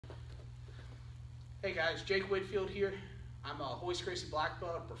Hey guys, Jake Whitfield here. I'm a Royce Gracie black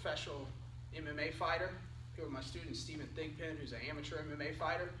belt, professional MMA fighter. Here with my student Stephen Thigpen, who's an amateur MMA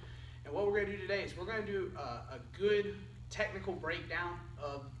fighter. And what we're going to do today is we're going to do a good technical breakdown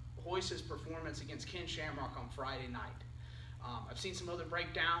of Royce's performance against Ken Shamrock on Friday night. I've seen some other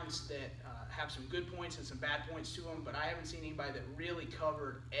breakdowns that have some good points and some bad points to them, but I haven't seen anybody that really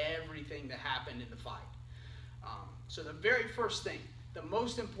covered everything that happened in the fight. So the very first thing, the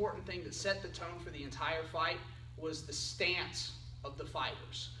most important thing that set the tone for the entire fight was the stance of the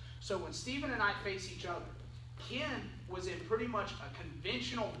fighters. So when Stephen and I face each other, Ken was in pretty much a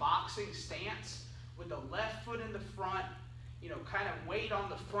conventional boxing stance with the left foot in the front, you know, kind of weight on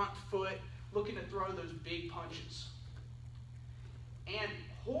the front foot, looking to throw those big punches. And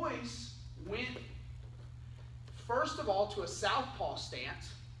Royce went, first of all, to a southpaw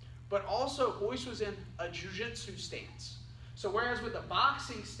stance, but also Royce was in a jiu-jitsu stance. So whereas with the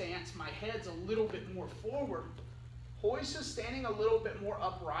boxing stance, my head's a little bit more forward, Royce is standing a little bit more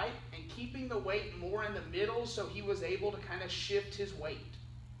upright and keeping the weight more in the middle so he was able to kind of shift his weight.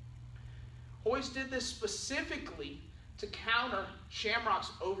 Royce did this specifically to counter Shamrock's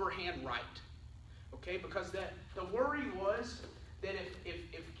overhand right. Okay, because the worry was that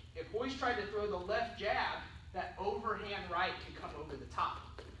if Royce tried to throw the left jab, that overhand right could come over the top.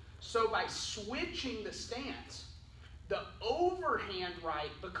 So by switching the stance, the overhand right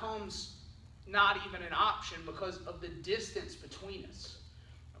becomes not even an option because of the distance between us,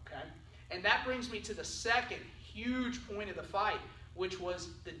 okay? And that brings me to the second huge point of the fight, which was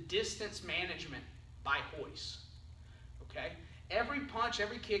the distance management by Royce, okay? Every punch,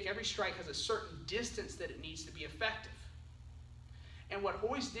 every kick, every strike has a certain distance that it needs to be effective. And what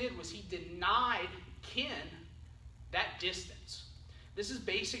Royce did was he denied Ken that distance. This is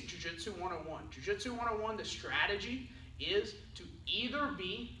basic Jiu-Jitsu 101. Jiu-Jitsu 101, the strategy is to either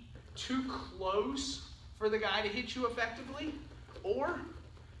be too close for the guy to hit you effectively or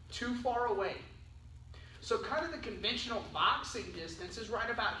too far away. So kind of the conventional boxing distance is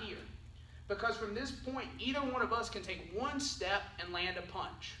right about here. Because from this point, either one of us can take one step and land a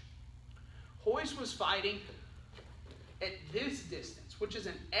punch. Royce was fighting at this distance, which is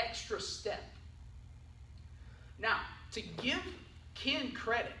an extra step. Now, to give Ken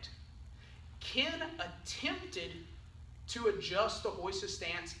credit, Ken attempted to adjust the Royce's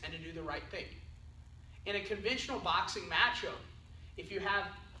stance and to do the right thing. In a conventional boxing matchup, if you have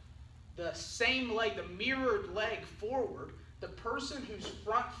the same leg, the mirrored leg forward, the person whose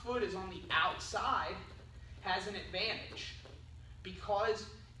front foot is on the outside has an advantage because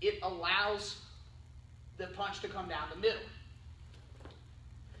it allows the punch to come down the middle.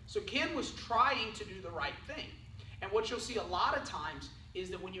 So Ken was trying to do the right thing. And what you'll see a lot of times is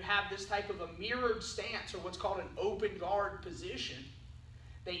that when you have this type of a mirrored stance or what's called an open guard position,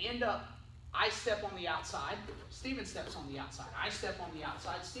 they end up, I step on the outside, Stephen steps on the outside, I step on the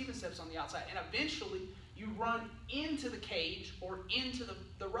outside, Stephen steps on the outside, and eventually you run into the cage or into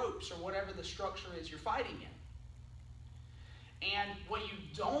the ropes or whatever the structure is you're fighting in. And what you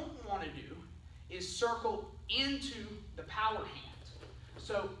don't want to do is circle into the power hand.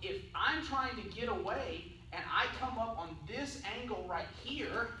 So if I'm trying to get away and I come up on this angle right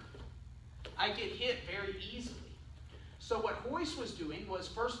here, I get hit very easily. So what Royce was doing was,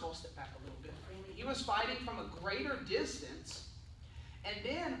 first of all, step back a little bit for me. He was fighting from a greater distance, and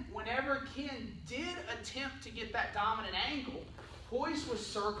then whenever Ken did attempt to get that dominant angle, Royce was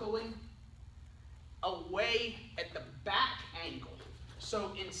circling away at the back angle.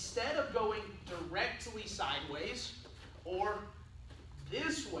 So instead of going directly sideways or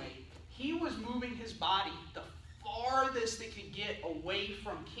this way, he was moving his body the farthest it could get away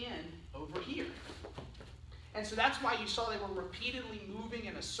from Ken over here. And so that's why you saw they were repeatedly moving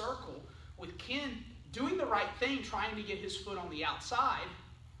in a circle with Ken doing the right thing, trying to get his foot on the outside,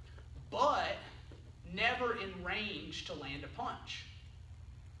 but never in range to land a punch.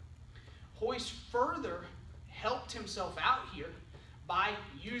 Royce further helped himself out here by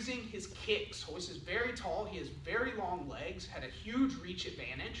using his kicks. Royce is very tall, he has very long legs, had a huge reach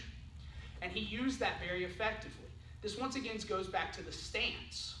advantage, and he used that very effectively. This once again goes back to the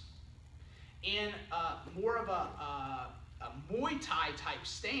stance. In more of a Muay Thai type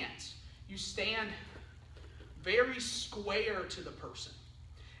stance, you stand very square to the person.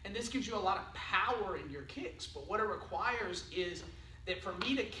 And this gives you a lot of power in your kicks, but what it requires is that for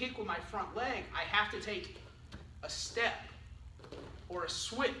me to kick with my front leg, I have to take a step or a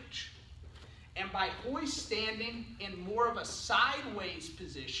switch. And by Royce standing in more of a sideways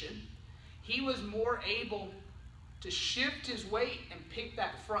position, he was more able to shift his weight and pick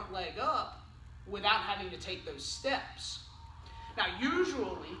that front leg up without having to take those steps. Now,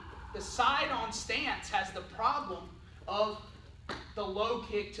 usually, the side-on stance has the problem of the low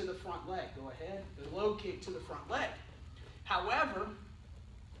kick to the front leg. Go ahead. The low kick to the front leg. However,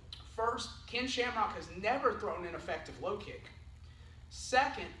 first, Ken Shamrock has never thrown an effective low kick.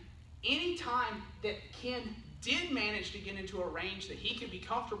 Second, any time that Ken did manage to get into a range that he could be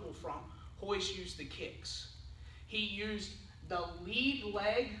comfortable from, Royce used the kicks. He used the lead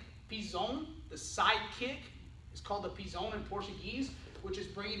leg pisone, the side kick. It's called the pisone in Portuguese, which is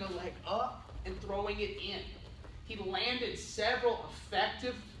bringing the leg up and throwing it in. He landed several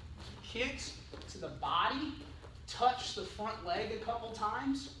effective kicks to the body, touched the front leg a couple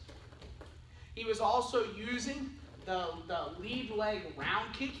times. He was also using the lead leg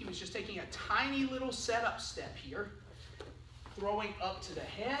round kick. He was just taking a tiny little setup step here, throwing up to the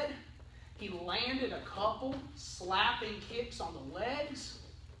head. He landed a couple slapping kicks on the legs.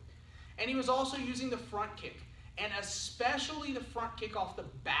 And he was also using the front kick, and especially the front kick off the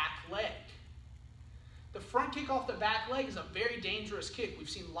back leg. The front kick off the back leg is a very dangerous kick. We've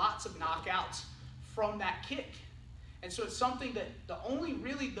seen lots of knockouts from that kick. And so it's something that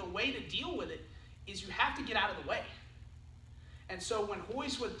the way to deal with it is you have to get out of the way. And so when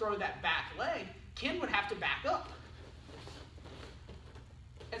Royce would throw that back leg, Ken would have to back up.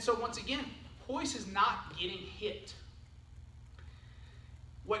 And so once again, Royce is not getting hit.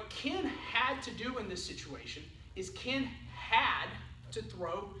 What Ken had to do in this situation is Ken had to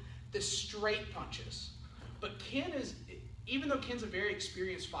throw the straight punches. But Ken is, even though Ken's a very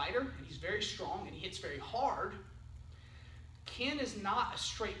experienced fighter, and he's very strong, and he hits very hard, Ken is not a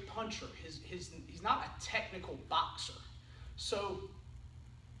straight puncher. He's not a technical boxer. So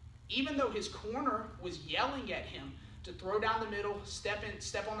even though his corner was yelling at him to throw down the middle, step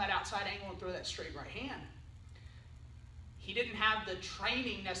on that outside angle and throw that straight right hand, he didn't have the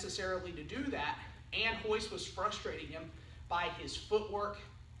training necessarily to do that, and Royce was frustrating him by his footwork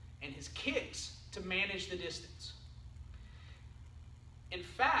and his kicks to manage the distance. In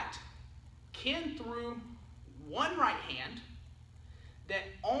fact, Ken threw one right hand that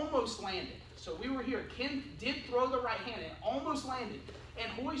almost landed. So we were here. Ken did throw the right hand. It almost landed.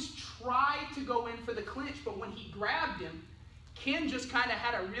 And Royce tried to go in for the clinch, but when he grabbed him, Ken just kind of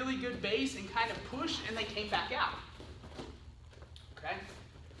had a really good base and kind of pushed, and they came back out. Okay?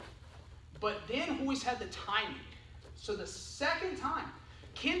 But then Royce had the timing. So the second time,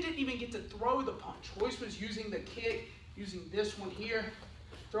 Ken didn't even get to throw the punch. Royce was using the kick, using this one here,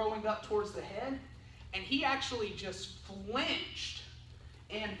 throwing up towards the head, and he actually just flinched,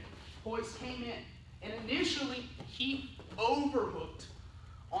 and Royce came in. And initially, he overhooked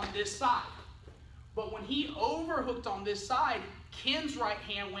on this side. But when he overhooked on this side, Ken's right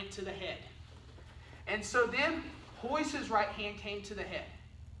hand went to the head. And so then Royce's right hand came to the head.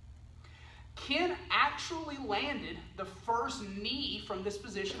 Ken actually landed the first knee from this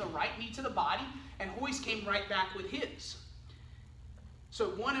position, the right knee to the body, and Royce came right back with his. So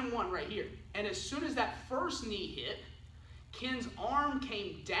 1 and 1 right here. And as soon as that first knee hit, Ken's arm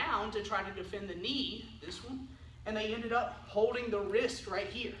came down to try to defend the knee, this one, and they ended up holding the wrist right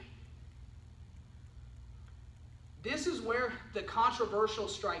here. This is where the controversial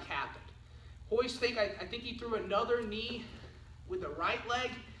strike happened. Royce, I think he threw another knee with the right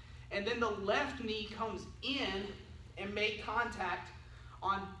leg, and then the left knee comes in and made contact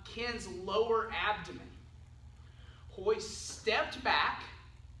on Ken's lower abdomen. Royce stepped back.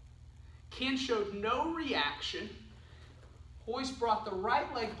 Ken showed no reaction. Royce brought the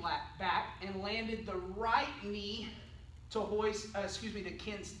right leg back and landed the right knee to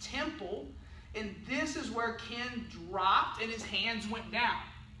Ken's temple, and this is where Ken dropped and his hands went down.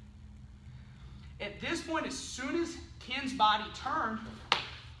 At this point, as soon as Ken's body turned,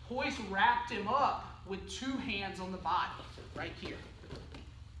 Royce wrapped him up with 2 hands on the body, right here.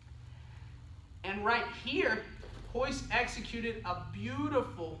 And right here, Royce executed a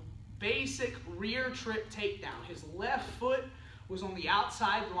beautiful basic rear trip takedown. His left foot was on the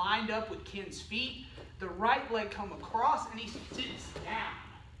outside, lined up with Ken's feet. The right leg come across, and he sits down.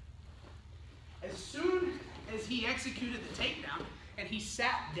 As soon as he executed the takedown and he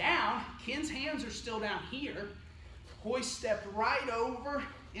sat down, Ken's hands are still down here. Royce stepped right over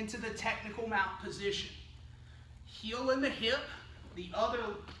into the technical mount position. Heel in the hip, the other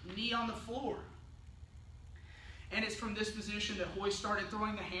knee on the floor. And it's from this position that Royce started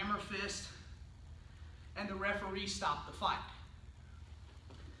throwing the hammer fist, and the referee stopped the fight.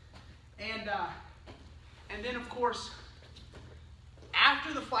 And then, of course,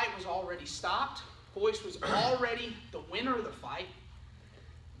 after the fight was already stopped, Royce was already the winner of the fight.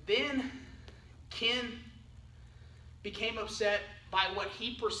 Then Ken became upset by what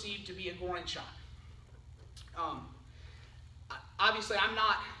he perceived to be a groin shot. Obviously, I'm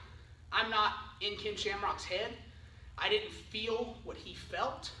not I'm not in Ken Shamrock's head. I didn't feel what he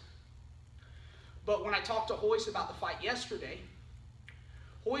felt. But when I talked to Royce about the fight yesterday,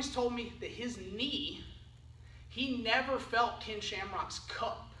 Royce told me that his knee, he never felt Ken Shamrock's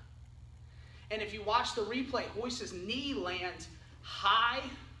cup. And if you watch the replay, Royce's knee lands high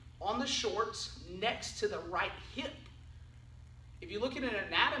on the shorts next to the right hip. If you look at an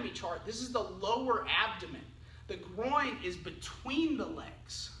anatomy chart, this is the lower abdomen. The groin is between the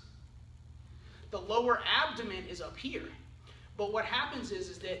legs. The lower abdomen is up here. But what happens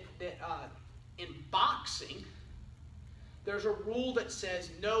is that in boxing, there's a rule that says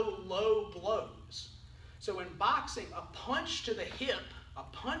no low blows. So in boxing, a punch to the hip, a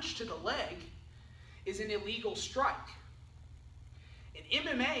punch to the leg, is an illegal strike. In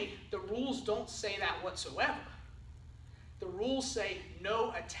MMA, the rules don't say that whatsoever. The rules say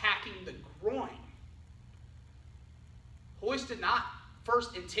no attacking the groin. Royce did not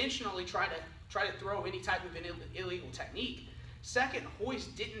first intentionally try to throw any type of an illegal technique. Second, Royce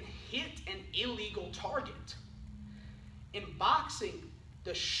didn't hit an illegal target. In boxing,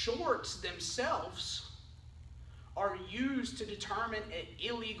 the shorts themselves are used to determine an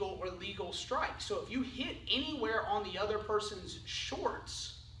illegal or legal strike. So if you hit anywhere on the other person's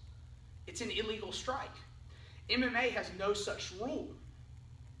shorts, it's an illegal strike. MMA has no such rule.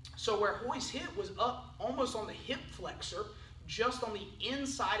 So where Royce hit was up almost on the hip flexor, just on the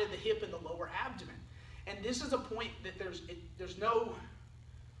inside of the hip and the lower abdomen. And this is a point that there's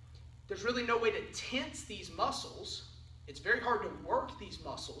really no way to tense these muscles. It's very hard to work these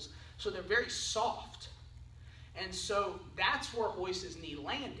muscles, so they're very soft. And so that's where Royce's knee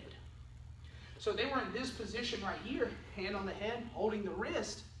landed. So they were in this position right here, hand on the head, holding the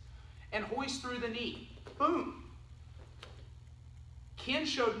wrist, and Royce threw the knee. Boom. Ken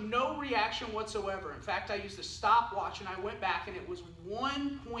showed no reaction whatsoever. In fact, I used a stopwatch and I went back and it was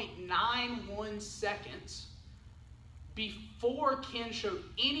 1.91 seconds before Ken showed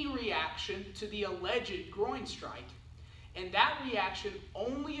any reaction to the alleged groin strike. And that reaction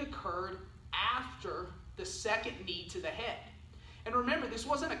only occurred after the second knee to the head. And remember, this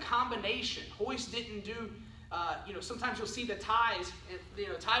wasn't a combination. Royce didn't do, sometimes you'll see the ties,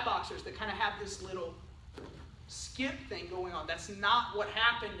 Thai boxers that kind of have this little skip thing going on. That's not what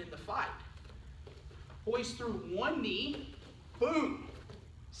happened in the fight. Royce threw one knee, boom,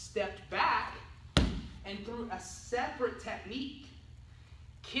 stepped back, and threw a separate technique.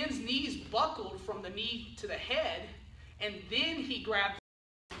 Ken's knees buckled from the knee to the head, and then he grabbed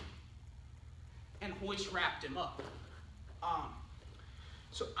and Royce wrapped him up.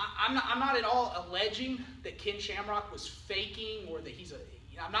 So I'm not at all alleging that Ken Shamrock was faking or that he's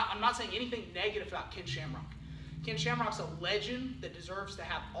I'm not saying anything negative about Ken Shamrock. Ken Shamrock's a legend that deserves to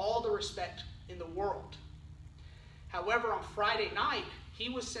have all the respect in the world. However, on Friday night, he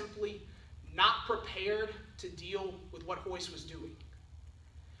was simply not prepared to deal with what Royce was doing.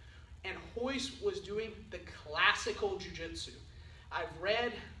 And Royce was doing the classical jiu-jitsu. I've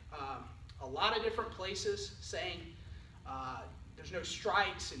read a lot of different places saying there's no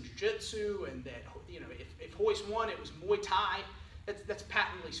strikes in jiu-jitsu, and that if Royce won, it was Muay Thai. That's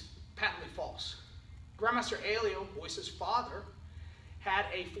patently false. Grandmaster Elio, Royce's father, had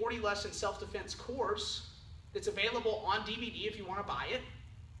a 40-lesson self-defense course that's available on DVD if you want to buy it.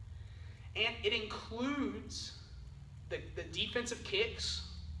 And it includes the defensive kicks.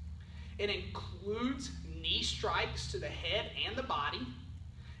 It includes knee strikes to the head and the body.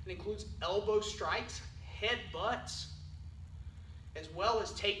 It includes elbow strikes, headbutts, as well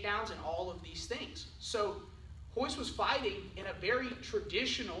as takedowns and all of these things. So Royce was fighting in a very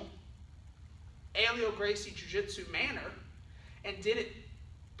traditional Royce Gracie Jiu-Jitsu manner and did it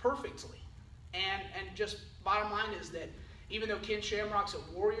perfectly. And just bottom line is that even though Ken Shamrock's a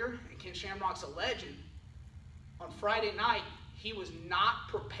warrior and Ken Shamrock's a legend, on Friday night he was not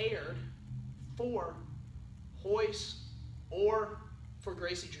prepared for Royce or for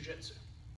Gracie Jiu-Jitsu.